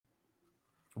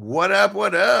What up?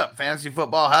 What up? Fantasy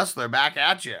Football Hustler back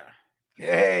at you.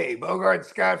 Hey, Bogart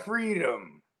Scott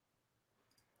Freedom.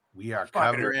 We are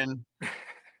covering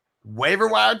Waiver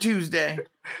Wire Tuesday.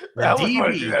 The I wouldn't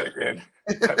want to DB. do that again.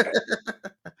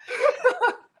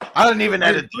 I don't even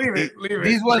edit leave it.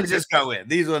 These ones just go in.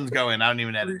 These ones go in. I don't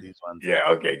even edit these ones. Yeah,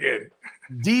 okay, good.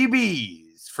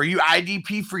 DBs. For you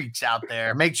IDP freaks out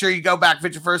there, make sure you go back. If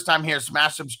it's your first time here,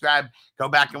 smash subscribe. Go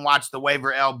back and watch the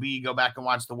Waiver LB. Go back and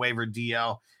watch the Waiver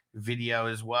DL video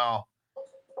as well.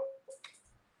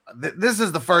 This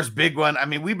is the first big one. I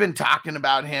mean, we've been talking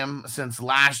about him since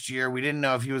last year. We didn't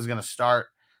know if he was going to start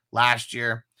last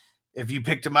year. If you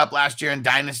picked him up last year in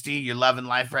Dynasty, you're loving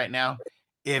life right now.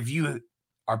 If you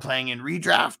are playing in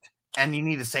redraft and you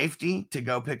need a safety to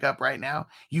go pick up right now,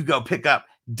 you go pick up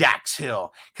Dax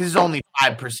Hill because he's only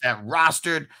 5%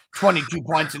 rostered, 22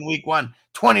 points in week 1,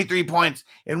 23 points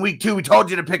in week 2. We told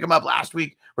you to pick him up last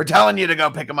week. We're telling you to go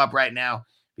pick him up right now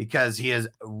because he is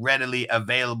readily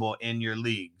available in your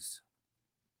leagues.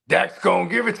 Dax gonna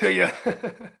give it to you.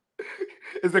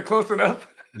 Is it close enough?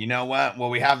 You know what? Well,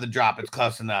 we have the drop. It's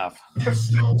close enough.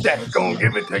 Dax gonna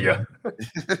give it to you.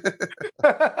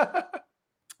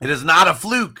 It is not a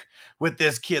fluke with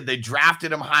this kid. They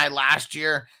drafted him high last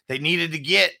year. They needed to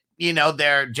get,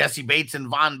 their Jesse Bates and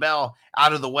Von Bell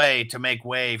out of the way to make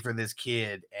way for this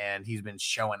kid, and he's been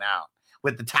showing out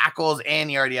with the tackles, and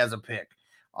he already has a pick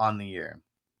on the year.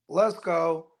 Let's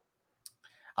go.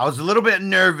 I was a little bit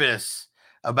nervous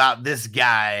about this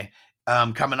guy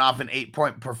coming off an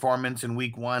 8-point performance in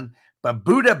week 1, but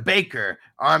Buda Baker,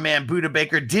 our man Buda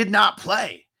Baker, did not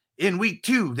play in week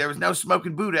 2. There was no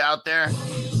smoking Buddha out there.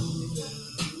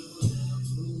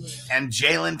 And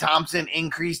Jalen Thompson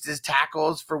increased his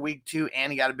tackles for week 2, and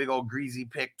he got a big old greasy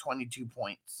pick, 22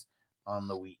 points on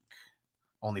the week.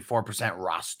 Only 4%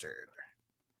 rostered.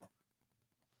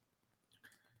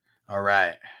 All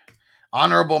right.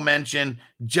 Honorable mention,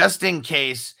 just in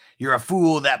case you're a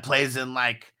fool that plays in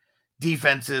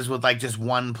defenses with just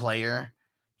one player,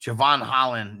 Javon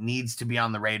Holland needs to be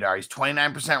on the radar. He's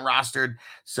 29% rostered,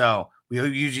 so we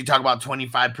usually talk about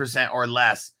 25% or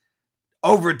less.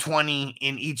 Over 20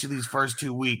 in each of these first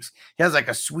 2 weeks. He has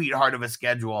a sweetheart of a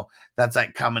schedule that's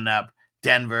coming up.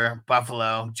 Denver,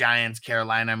 Buffalo, Giants,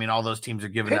 Carolina. I mean, all those teams are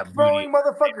giving up throwing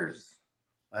motherfuckers.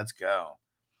 Let's go.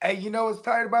 Hey, you know what's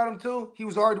tight about him too? He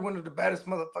was already one of the baddest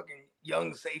motherfucking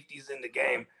young safeties in the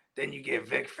game. Then you get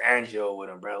Vic Fangio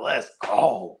with him, bro. Let's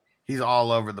go. He's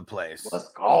all over the place. Let's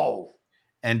go.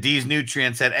 And D's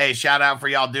Nutrient said, hey, shout out for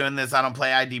y'all doing this. I don't play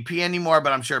IDP anymore,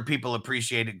 but I'm sure people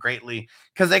appreciate it greatly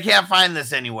because they can't find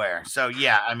this anywhere. So,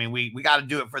 yeah, I mean, we got to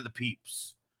do it for the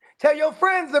peeps. Tell your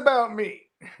friends about me.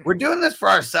 We're doing this for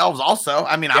ourselves also.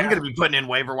 I mean, I'm going to be putting in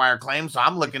waiver wire claims, so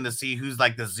I'm looking to see who's the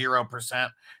 0%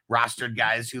 rostered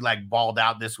guys who balled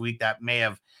out this week that may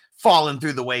have fallen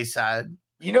through the wayside.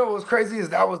 You know what was crazy is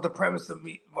that was the premise of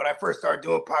me when I first started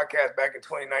doing podcasts back in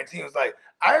 2019. It was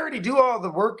I already do all the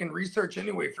work and research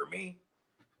anyway for me.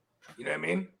 You know what I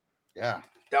mean? Yeah.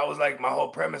 That was my whole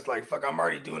premise. Fuck, I'm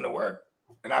already doing the work.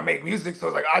 And I make music, so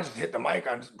it's I just hit the mic,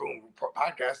 I just boom,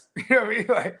 podcast. You know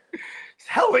what I mean? It's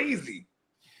hella easy.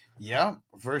 Yeah,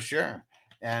 for sure.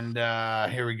 And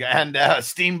here we go. And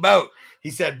Steamboat, he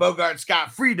said, Bogart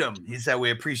Scott Freedom. He said,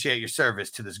 we appreciate your service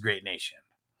to this great nation.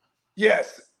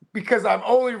 Yes, because I'm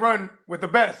only run with the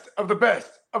best of the best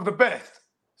of the best,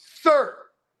 sir.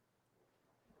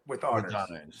 With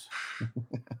honors.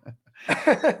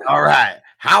 All right.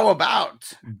 How about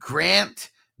Grant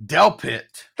Delpit?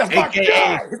 That's my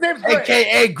guy. His name's Greg.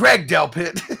 AKA Greg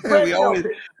Delpit.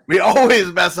 We always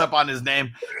mess up on his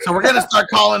name. So we're gonna start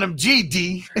calling him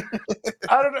GD.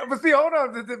 I don't know, but see, hold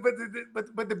on.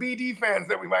 But the BD fans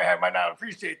that we might not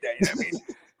appreciate that. You know what I mean?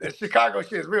 The Chicago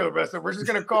shit is real, bro. So we're just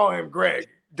gonna call him Greg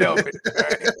Delpit.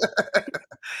 Right?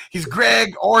 He's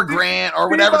Greg or Grant or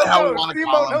whatever the hell we want to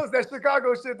call him. Knows that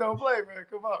Chicago shit don't play, man.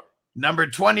 Come on. Number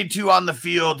 22 on the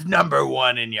field, number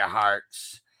 1 in your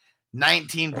hearts.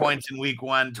 19 points in week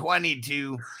 1,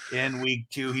 22 in week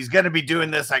 2. He's going to be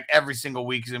doing this every single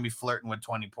week. He's going to be flirting with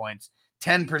 20 points.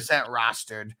 10%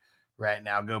 rostered right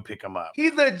now. Go pick him up.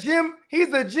 He's a Jim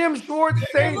Schwartz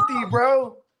safety,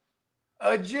 bro.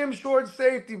 A Jim Schwartz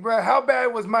safety, bro. How bad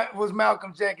was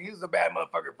Malcolm Jenkins? He was a bad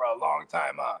motherfucker for a long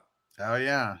time, huh? Oh,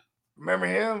 yeah. Remember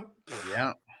him?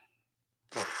 Yeah.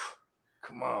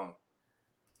 Come on.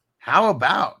 How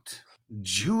about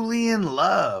Julian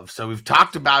Love? So we've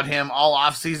talked about him all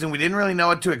offseason. We didn't really know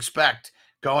what to expect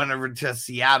going over to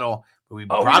Seattle. But we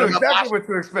brought him up exactly what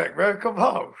to expect, bro. Come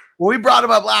on. Well, we brought him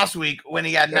up last week when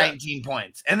he had 19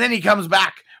 points. And then he comes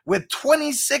back with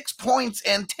 26 points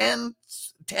and 10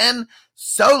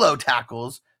 solo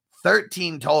tackles,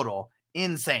 13 total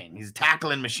Insane. He's a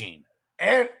tackling machine.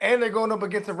 And they're going up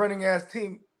against a running ass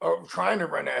team, or trying to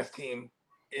run ass team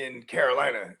in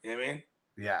Carolina. You know what I mean?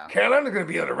 Yeah. Carolina's going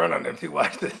to be able to run on them too.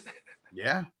 Watch this.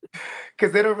 Yeah.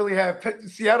 Because they don't really have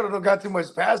Seattle don't got too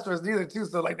much pass rush neither too.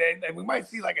 So like we might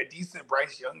see like a decent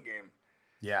Bryce Young game.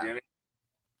 Yeah. You know what I mean?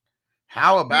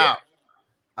 How about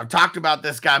I've talked about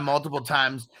this guy multiple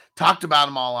times, talked about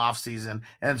him all offseason,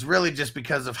 and it's really just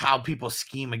because of how people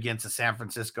scheme against the San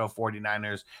Francisco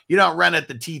 49ers. You don't run at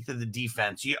the teeth of the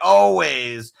defense. You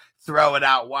always throw it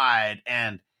out wide.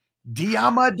 And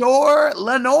Diamador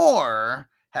Lenore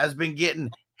has been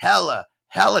getting hella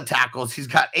tackles. He's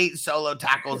got 8 solo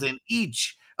tackles in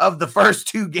each of the first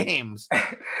 2 games.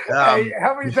 Hey,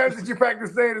 how many times did you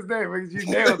practice saying his name? Because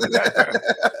you nailed it that time.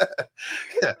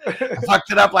 I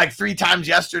fucked it up like 3 times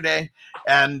yesterday,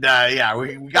 and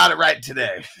we got it right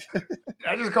today.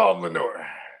 I just call him Lenore.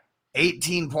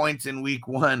 18 points in week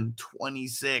 1,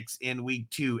 26 in week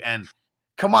 2, and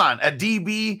come on, a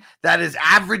DB that is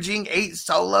averaging 8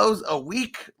 solos a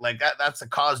week, like that's a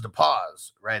cause to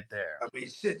pause right there. I mean,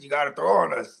 shit, you got to throw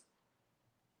on us.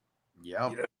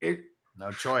 Yep. You know,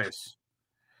 no choice.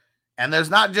 And there's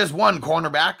not just one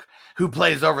cornerback who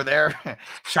plays over there.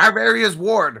 Charvarius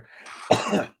Ward,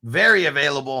 very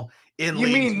available in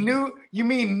leagues. You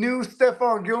mean new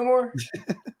Stephon Gilmore?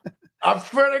 I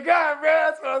swear to God, man,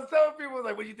 that's what I was telling people.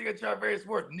 Like, what do you think of Charvarius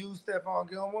Ward? New Stephon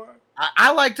Gilmore?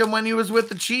 I liked him when he was with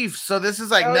the Chiefs, so this is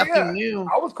like nothing new.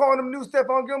 I was calling him new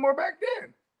Stephon Gilmore back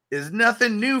then. It's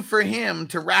nothing new for him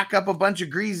to rack up a bunch of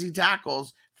greasy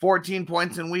tackles. 14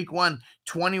 points in week 1,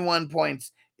 21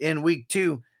 points in week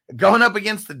 2. Going up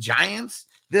against the Giants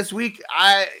this week,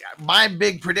 my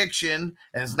big prediction,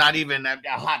 and it's not even a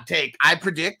hot take, I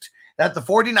predict that the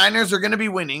 49ers are going to be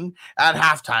winning at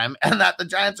halftime and that the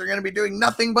Giants are going to be doing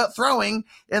nothing but throwing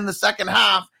in the second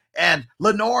half. And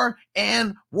Lenore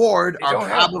and Ward are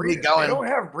probably going. They don't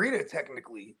have Breida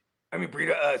technically. I mean,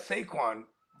 Saquon.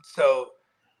 So,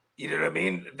 you know what I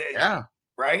mean?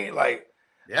 Right? Like,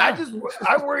 yeah.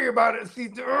 I worry about it. See,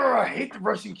 I hate the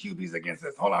rushing QBs against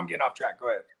us. Hold on, I'm getting off track. Go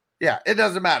ahead. Yeah, it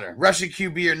doesn't matter. Rushing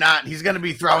QB or not, he's going to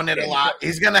be throwing it a lot.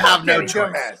 He's going to have no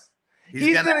choice.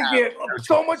 He's going to get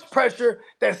so much pressure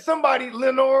that somebody,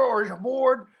 Lenore or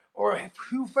Ward or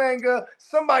Hufanga,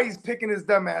 somebody's picking his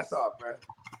dumb ass off, man.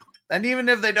 And even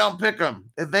if they don't pick him,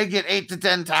 if they get 8 to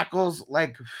 10 tackles,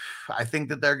 like I think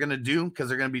that they're going to do because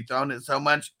they're going to be throwing it so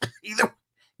much.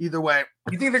 Either way.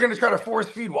 You think they're going to try to force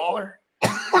feed Waller?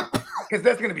 Because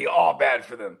that's going to be all bad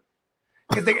for them.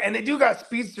 Because they do got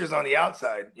speedsters on the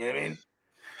outside. You know what I mean?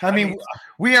 I mean,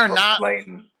 we are not.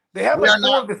 They have like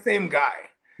 4 of the same guy.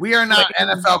 We are not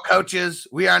NFL coaches.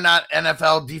 We are not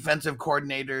NFL defensive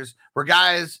coordinators. We're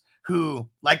guys who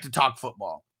like to talk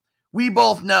football. We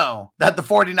both know that the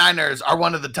 49ers are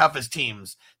one of the toughest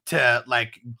teams to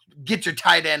like get your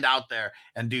tight end out there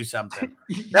and do something.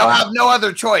 They'll have no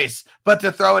other choice but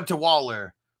to throw it to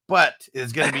Waller, but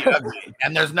it's going to be ugly.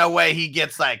 And there's no way he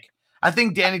gets like, I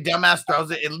think Danny Dumbass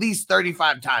throws it at least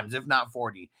 35 times, if not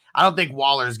 40. I don't think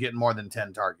Waller's getting more than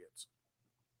 10 targets.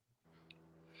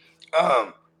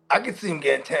 I could see him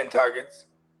getting 10 targets.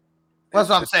 That's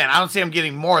what I'm saying. I don't see him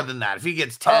getting more than that. If he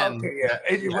gets 10. Okay, yeah.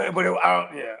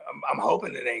 I'm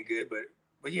hoping it ain't good,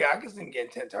 but yeah, I can see him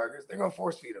getting 10 targets. They're going to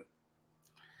force feed him.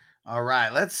 All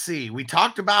right, let's see. We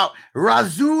talked about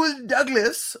Rasul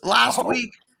Douglas last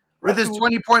week with his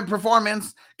 20-point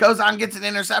performance. Goes on, gets an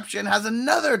interception, has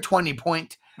another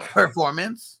 20-point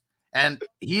performance, and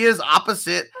he is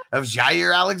opposite of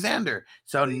Jair Alexander.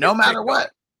 So no matter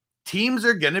what, teams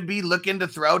are going to be looking to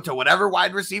throw to whatever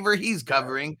wide receiver he's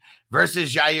covering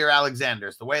versus Jair Alexander.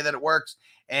 It's the way that it works,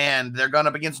 and they're going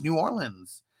up against New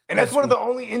Orleans. And that's one of the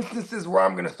only instances where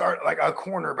I'm going to start like a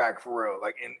cornerback for real,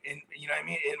 like in you know what I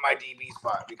mean, in my DB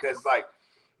spot, because like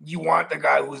you want the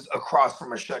guy who's across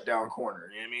from a shutdown corner.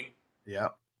 You know what I mean? Yeah.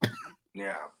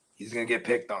 Yeah. He's going to get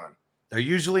picked on. They're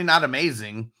usually not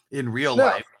amazing in real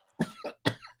life.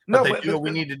 But they do what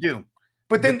we need to do.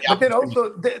 But then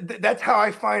also that's how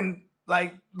I find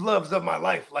like loves of my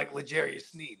life, like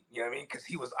L'Jarius Sneed. You know what I mean? Because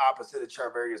he was opposite of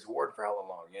Charvarius Ward for hella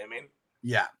long. You know what I mean?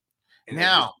 Yeah. And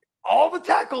now all the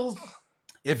tackles.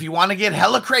 If you want to get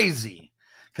hella crazy,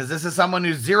 because this is someone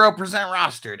who's 0%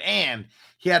 rostered, and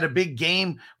he had a big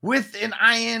game with an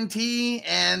INT,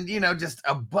 and just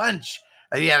a bunch.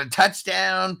 He had a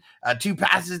touchdown, 2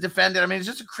 passes defended. I mean, it's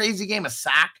just a crazy game, a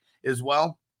sack as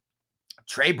well.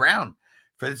 Trey Brown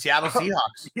for the Seattle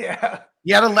Seahawks. Yeah.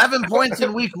 He had 11 points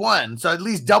in week 1, so at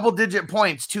least double-digit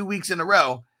points 2 weeks in a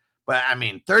row. But,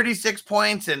 36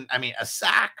 points and, a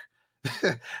sack,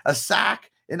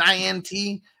 an INT,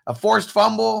 a forced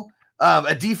fumble,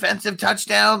 A defensive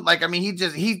touchdown. Like, I mean, he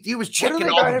was checking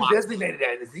all the boxes. Designated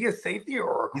as? Is he a safety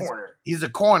or a corner? He's a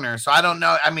corner. So I don't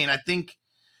know. I mean, I think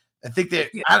that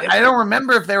I don't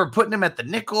remember if they were putting him at the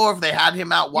nickel or if they had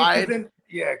him out wide.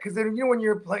 Because then when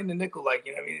you're playing the nickel, like,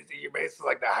 I mean, you're basically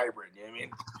like the hybrid. You know what I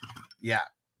mean? Yeah.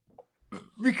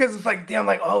 Because it's like, damn,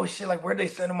 like, oh shit, like, where'd they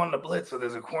send him on the blitz? So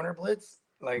there's a corner blitz.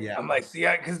 Like, yeah. I'm like, see,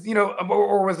 because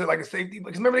or was it like a safety?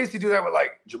 Because remember they used to do that with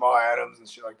like Jamal Adams and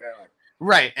shit like that. Like,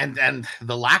 right, and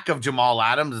the lack of Jamal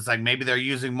Adams is like maybe they're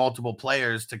using multiple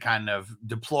players to kind of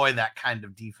deploy that kind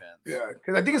of defense. Yeah,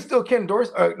 because I think it's still Ken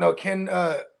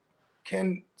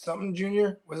Ken something Jr.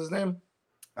 What's his name?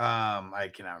 I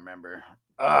cannot remember.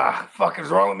 Fuck is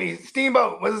wrong with me?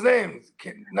 Steamboat. What's his name?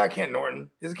 Not Ken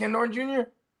Norton. Is it Ken Norton Jr.?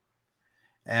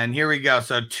 And here we go.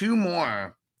 So two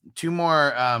more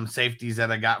safeties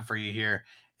that I got for you here,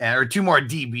 or two more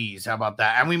DBs. How about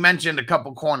that? And we mentioned a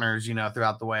couple corners,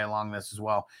 throughout the way along this as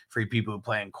well for you people who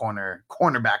play in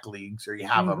cornerback leagues, or you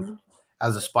have them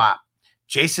as a spot.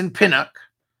 Jason Pinnock,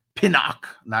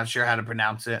 not sure how to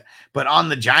pronounce it, but on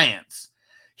the Giants,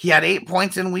 he had 8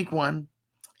 points in week 1.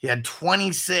 He had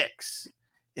 26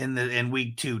 in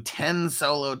week 2, 10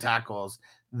 solo tackles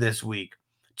this week.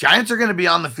 Giants are going to be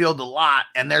on the field a lot,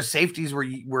 and their safeties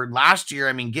were last year,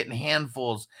 I mean, getting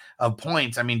handfuls of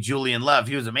points. I mean, Julian Love,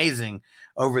 he was amazing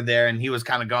over there, and he was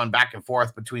kind of going back and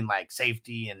forth between like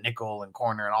safety and nickel and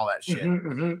corner and all that shit.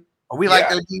 But we like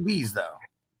their DBs, though.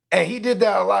 And he did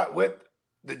that a lot with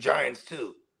the Giants,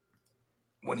 too,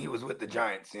 when he was with the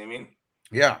Giants. You know what I mean?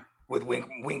 Yeah. With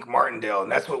Wink Martindale,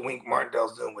 and that's what Wink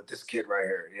Martindale's doing with this kid right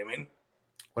here. You know what I mean?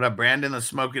 What up, Brandon? Let's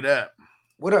smoke it up.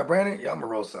 What up, Brandon? Yeah, I'm going to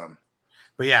roll some.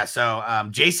 But yeah, so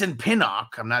Jason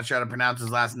Pinnock, I'm not sure how to pronounce his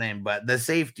last name, but the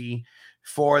safety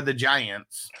for the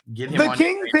Giants. Get him the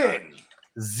kingpin.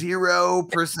 0%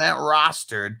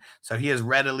 rostered, so he is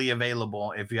readily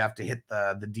available if you have to hit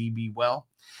the DB well.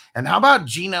 And how about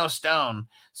Geno Stone?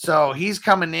 So he's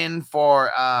coming in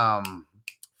for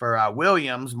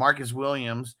Williams, Marcus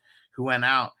Williams, who went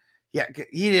out. Yeah,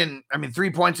 he didn't. I mean,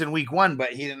 3 points in week 1,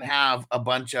 but he didn't have a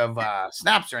bunch of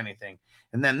snaps or anything.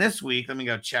 And then this week, let me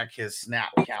go check his snap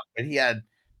count. But he had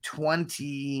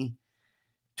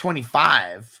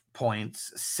 25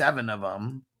 points, 7 of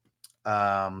them,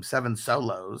 7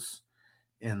 solos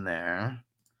in there.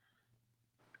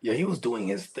 Yeah, he was doing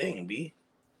his thing, B.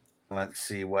 Let's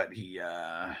see what he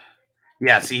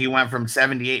he went from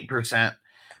 78%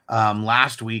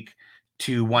 last week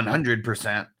to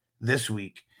 100% this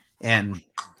week. And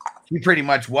he pretty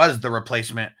much was the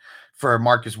replacement for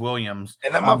Marcus Williams.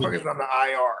 And that motherfucker's on the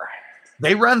IR.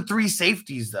 They run 3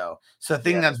 safeties, though. So the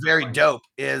thing that's very dope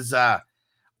is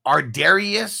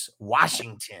Ardarius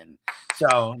Washington.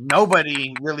 So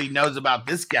nobody really knows about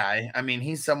this guy. I mean,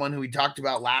 he's someone who we talked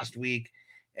about last week,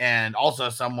 and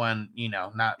also someone,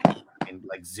 not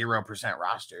like 0%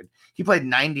 rostered. He played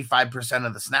 95%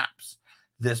 of the snaps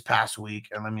this past week.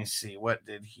 And let me see, what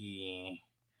did he...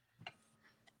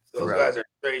 Those guys are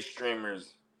straight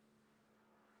streamers.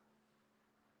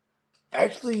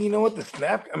 Actually, you know what? The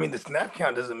snap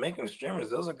count doesn't make them streamers.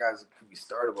 Those are guys that could be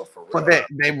startable for real. But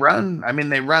they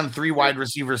run 3 wide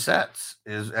receiver sets.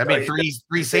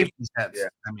 Three safety sets. Yeah.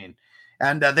 I mean,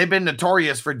 and they've been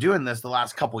notorious for doing this the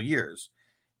last couple years.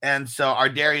 And so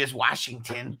Ardarius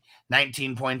Washington,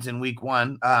 19 points in week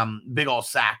 1, big old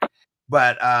sack,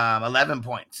 but 11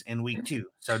 points in week 2.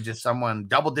 So just someone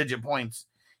double-digit points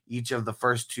each of the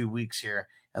first 2 weeks here,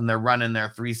 and they're running their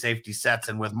 3 safety sets.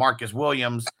 And with Marcus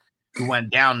Williams, who went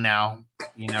down now,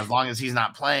 as long as he's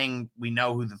not playing, we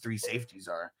know who the 3 safeties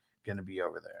are going to be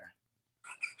over there.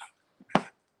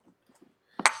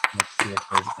 Let's see if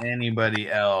there's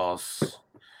anybody else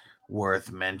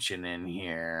worth mentioning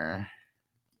here.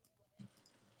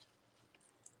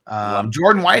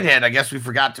 Jordan Whitehead, I guess we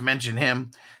forgot to mention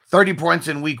him. 30 points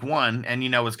in week 1, and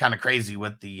it's kind of crazy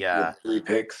with the 3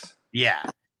 picks. Yeah.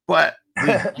 But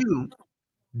week 2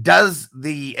 does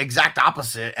the exact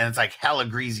opposite, and it's like hella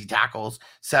greasy tackles,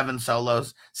 7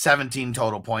 solos, 17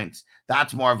 total points.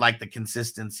 That's more of like the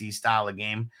consistency style of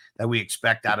game that we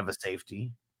expect out of a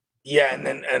safety. Yeah,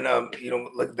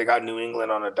 look, they got New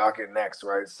England on a docket next,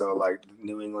 right? So like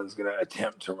New England's gonna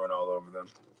attempt to run all over them.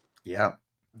 Yeah,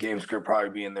 games could probably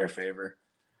be in their favor.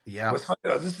 Yeah, what's funny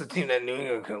though, this is a team that New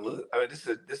England can lose. I mean, this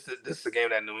is a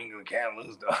game that New England can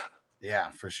lose, though.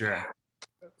 Yeah, for sure.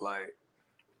 Like,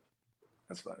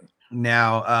 that's funny.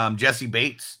 Now, Jesse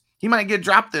Bates, he might get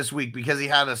dropped this week because he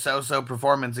had a so-so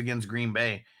performance against Green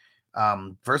Bay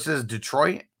versus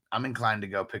Detroit. I'm inclined to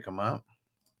go pick him up.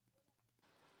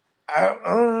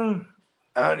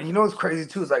 What's crazy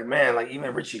too is like, man, like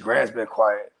even Richie Grant's been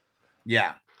quiet.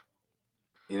 Yeah.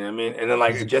 You know what I mean? And then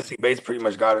like Jesse Bates pretty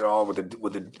much got it all with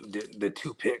the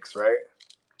 2 picks, right?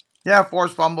 Yeah,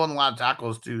 forced fumble and a lot of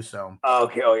tackles too. So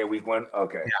okay, oh yeah, week 1.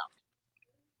 Okay,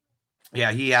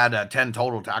 yeah, he had 10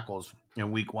 total tackles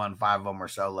in week 1. 5 of them were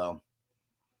solo.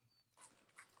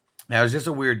 Now it was just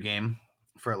a weird game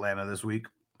for Atlanta this week.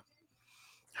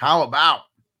 How about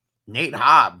Nate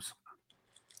Hobbs?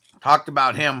 Talked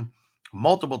about him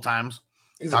multiple times.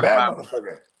 He's a bad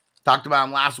motherfucker. Talked about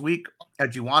him last week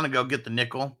that you want to go get the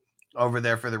nickel over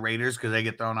there for the Raiders because they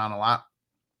get thrown on a lot.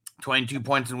 22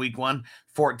 points in week 1,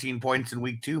 14 points in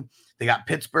week 2. They got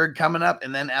Pittsburgh coming up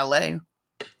and then LA.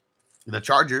 The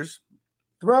Chargers.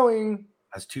 Throwing.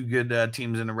 That's 2 good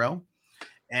teams in a row.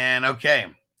 And okay,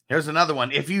 here's another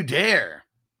one. If you dare.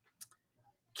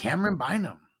 Cameron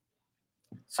Bynum.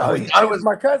 So that was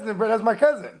my cousin, bro. That's my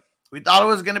cousin. We thought it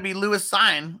was going to be Lewis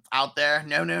Sign out there.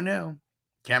 No.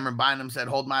 Cameron Bynum said,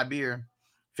 hold my beer.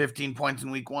 15 points in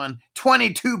week 1,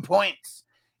 22 points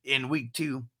in week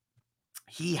 2.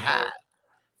 He had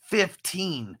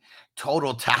 15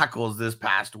 total tackles this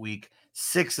past week.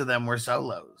 6 of them were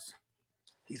solos.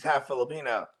 He's half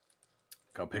Filipino.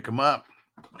 Go pick him up.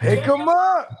 Pick him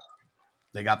up.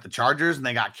 They got the Chargers and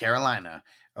they got Carolina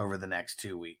over the next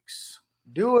 2 weeks.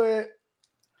 Do it.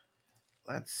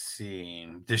 Let's see.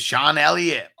 Deshaun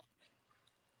Elliott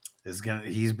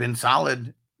he's been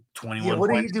solid. 21 yeah, what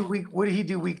points. What did he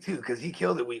do week 2? Because he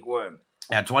killed it week 1.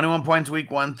 Yeah, 21 points week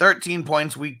 1, 13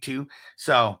 points week 2.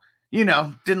 So,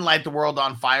 didn't light the world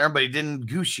on fire, but he didn't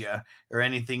goose you or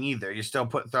anything either. You're still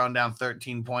throwing down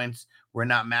 13 points. We're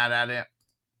not mad at it.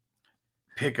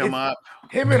 Pick him up.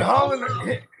 Him and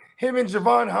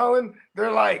Javon Holland,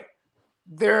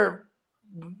 they're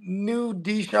new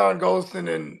Deshaun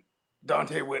Golston and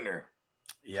Dante Whitner.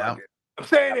 Yeah. I'm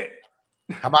saying it.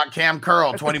 How about Cam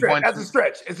Curl? 20 points. That's a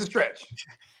stretch. It's a stretch.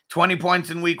 20 points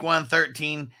in week 1,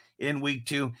 13 in week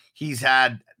 2. He's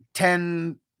had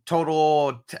 10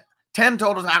 total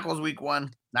tackles week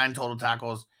 1, 9 total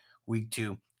tackles week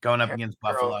 2, going up against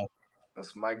Buffalo.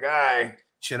 That's my guy.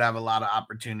 Should have a lot of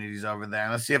opportunities over there.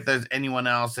 Let's see if there's anyone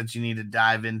else that you need to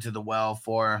dive into the well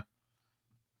for.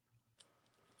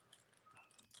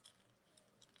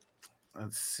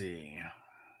 Let's see.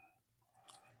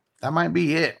 That might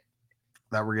be it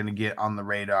that we're going to get on the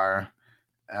radar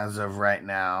as of right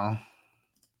now.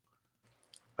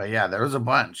 But yeah, there was a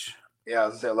bunch. Yeah, I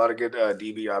was gonna say a lot of good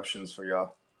DB options for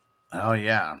y'all. Oh,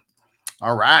 yeah.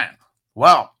 All right.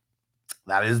 Well,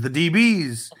 that is the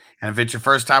DBs. And if it's your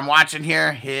first time watching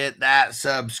here, hit that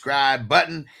subscribe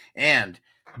button. And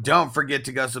don't forget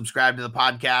to go subscribe to the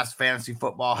podcast, Fantasy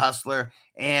Football Hustler,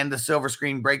 and the Silver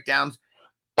Screen Breakdowns.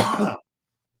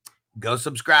 Go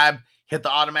subscribe. Hit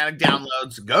the automatic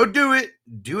downloads. Go do it.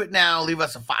 Do it now. Leave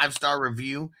us a 5-star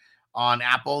review on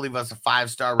Apple. Leave us a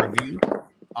 5-star review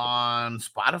on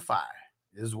Spotify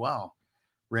as well.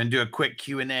 We're going to do a quick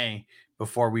Q&A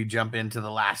before we jump into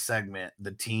the last segment,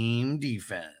 the team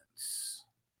defense.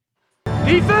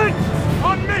 Defense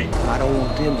on me. I don't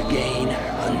want them to gain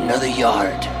another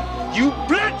yard. You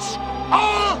blitz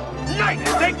all night.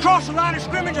 If they cross the line of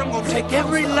scrimmage, I'm going to take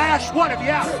every last one of you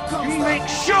out. You make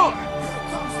sure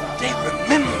they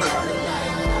remember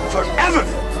forever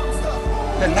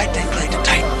the night they played the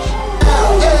Titans.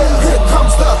 Here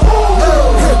comes the